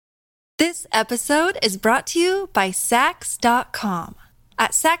This episode is brought to you by Sax.com.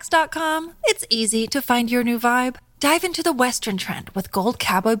 At Sax.com, it's easy to find your new vibe. Dive into the Western trend with gold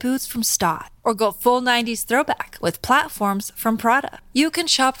cowboy boots from Stott, or go full 90s throwback with platforms from Prada. You can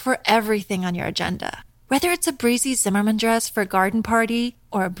shop for everything on your agenda, whether it's a breezy Zimmermann dress for a garden party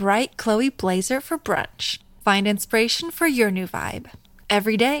or a bright Chloe blazer for brunch. Find inspiration for your new vibe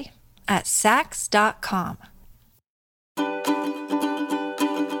every day at Sax.com.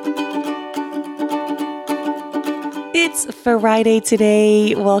 It's Friday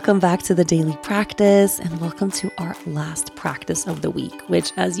today. Welcome back to the Daily Practice and welcome to our last practice of the week,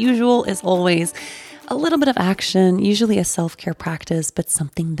 which as usual is always a little bit of action, usually a self-care practice, but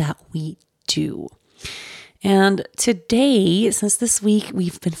something that we do. And today, since this week,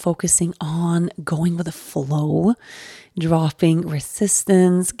 we've been focusing on going with the flow, dropping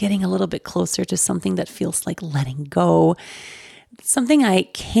resistance, getting a little bit closer to something that feels like letting go. Something I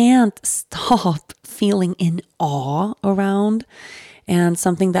can't stop feeling in awe around, and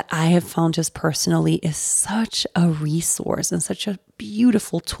something that I have found just personally is such a resource and such a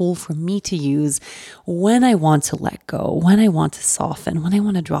beautiful tool for me to use when I want to let go, when I want to soften, when I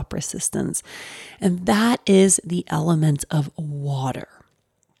want to drop resistance. And that is the element of water.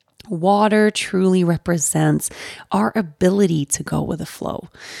 Water truly represents our ability to go with the flow.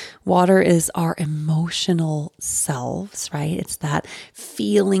 Water is our emotional selves, right? It's that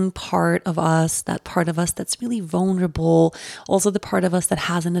feeling part of us, that part of us that's really vulnerable. Also the part of us that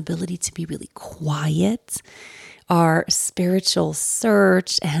has an ability to be really quiet. Our spiritual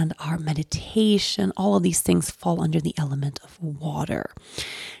search and our meditation, all of these things fall under the element of water.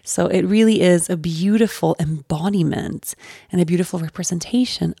 So it really is a beautiful embodiment and a beautiful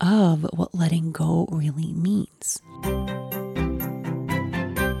representation of what letting go really means.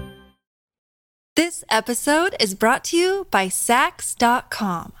 This episode is brought to you by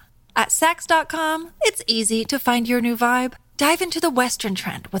Sax.com. At Sax.com, it's easy to find your new vibe. Dive into the Western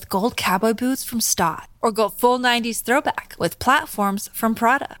trend with gold cowboy boots from Stott, or go full 90s throwback with platforms from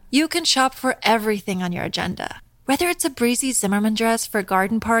Prada. You can shop for everything on your agenda, whether it's a breezy Zimmermann dress for a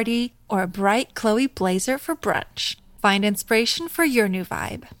garden party or a bright Chloe blazer for brunch. Find inspiration for your new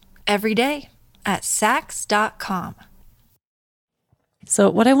vibe every day at Sax.com.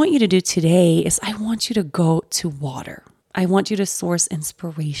 So what I want you to do today is I want you to go to water. I want you to source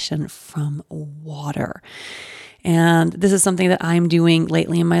inspiration from water. And this is something that I'm doing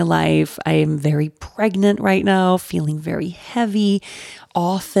lately in my life. I am very pregnant right now, feeling very heavy,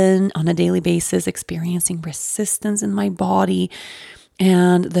 often on a daily basis, experiencing resistance in my body.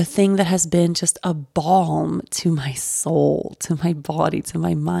 And the thing that has been just a balm to my soul, to my body, to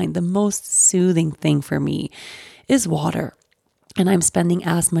my mind, the most soothing thing for me is water. And I'm spending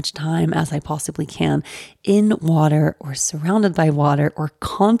as much time as I possibly can in water or surrounded by water or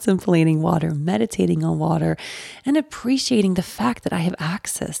contemplating water, meditating on water, and appreciating the fact that I have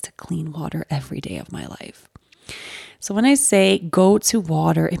access to clean water every day of my life. So when I say go to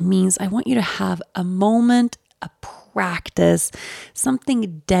water, it means I want you to have a moment, a practice,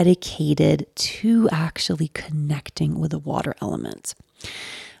 something dedicated to actually connecting with the water element.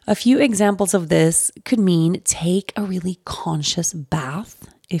 A few examples of this could mean take a really conscious bath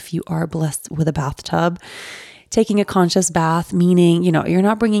if you are blessed with a bathtub. Taking a conscious bath, meaning, you're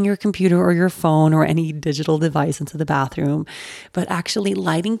not bringing your computer or your phone or any digital device into the bathroom, but actually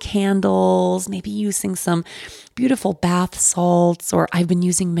lighting candles, maybe using some beautiful bath salts, or I've been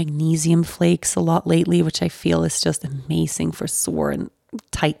using magnesium flakes a lot lately, which I feel is just amazing for sore and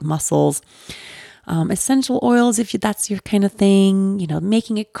tight muscles. Essential oils, if that's your kind of thing,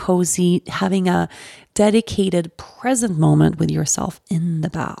 making it cozy, having a dedicated present moment with yourself in the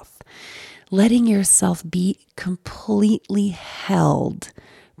bath, letting yourself be completely held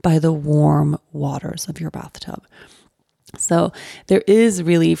by the warm waters of your bathtub. So there is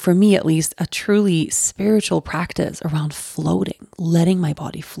really, for me at least, a truly spiritual practice around floating, letting my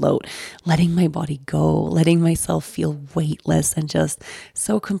body float, letting my body go, letting myself feel weightless and just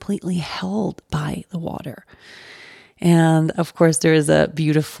so completely held by the water. And of course, there is a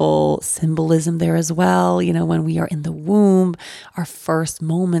beautiful symbolism there as well. When we are in the womb, our first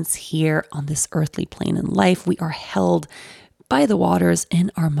moments here on this earthly plane in life, we are held by the waters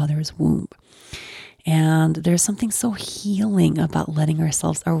in our mother's womb. And there's something so healing about letting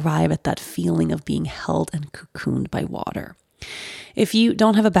ourselves arrive at that feeling of being held and cocooned by water. If you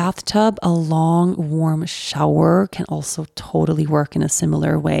don't have a bathtub, a long, warm shower can also totally work in a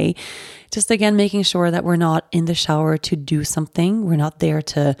similar way. Just again, making sure that we're not in the shower to do something. We're not there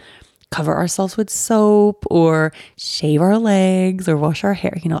to cover ourselves with soap or shave our legs or wash our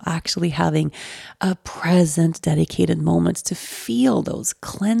hair, actually having a present, dedicated moment to feel those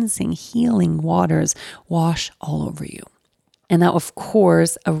cleansing, healing waters wash all over you. And now, of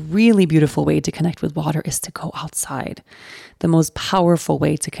course, a really beautiful way to connect with water is to go outside. The most powerful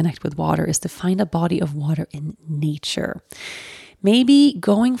way to connect with water is to find a body of water in nature. Maybe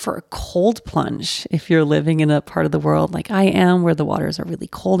going for a cold plunge if you're living in a part of the world like I am, where the waters are really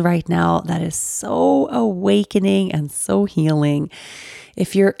cold right now. That is so awakening and so healing.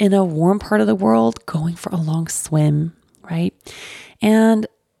 If you're in a warm part of the world, going for a long swim, right? And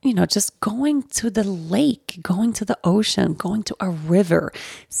just going to the lake, going to the ocean, going to a river,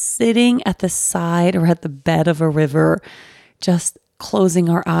 sitting at the side or at the bed of a river, just closing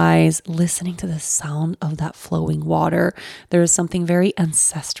our eyes, listening to the sound of that flowing water. There is something very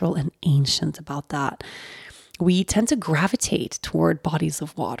ancestral and ancient about that. We tend to gravitate toward bodies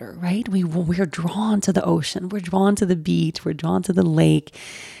of water, right? We're drawn to the ocean, we're drawn to the beach, we're drawn to the lake.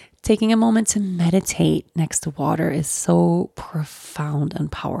 Taking a moment to meditate next to water is so profound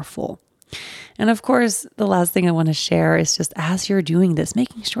and powerful. And of course, the last thing I want to share is just as you're doing this,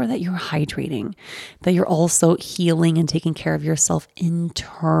 making sure that you're hydrating, that you're also healing and taking care of yourself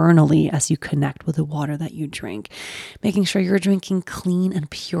internally as you connect with the water that you drink, making sure you're drinking clean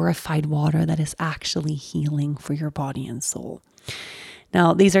and purified water that is actually healing for your body and soul.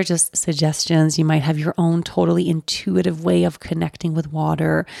 Now, these are just suggestions. You might have your own totally intuitive way of connecting with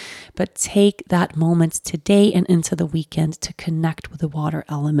water, but take that moment today and into the weekend to connect with the water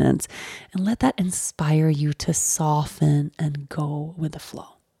element and let that inspire you to soften and go with the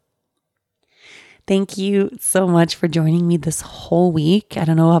flow. Thank you so much for joining me this whole week. I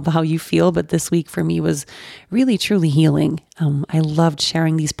don't know about how you feel, but this week for me was really, truly healing. I loved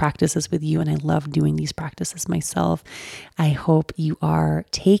sharing these practices with you, and I love doing these practices myself. I hope you are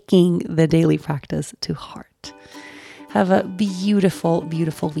taking the daily practice to heart. Have a beautiful,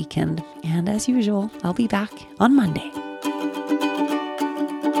 beautiful weekend. And as usual, I'll be back on Monday.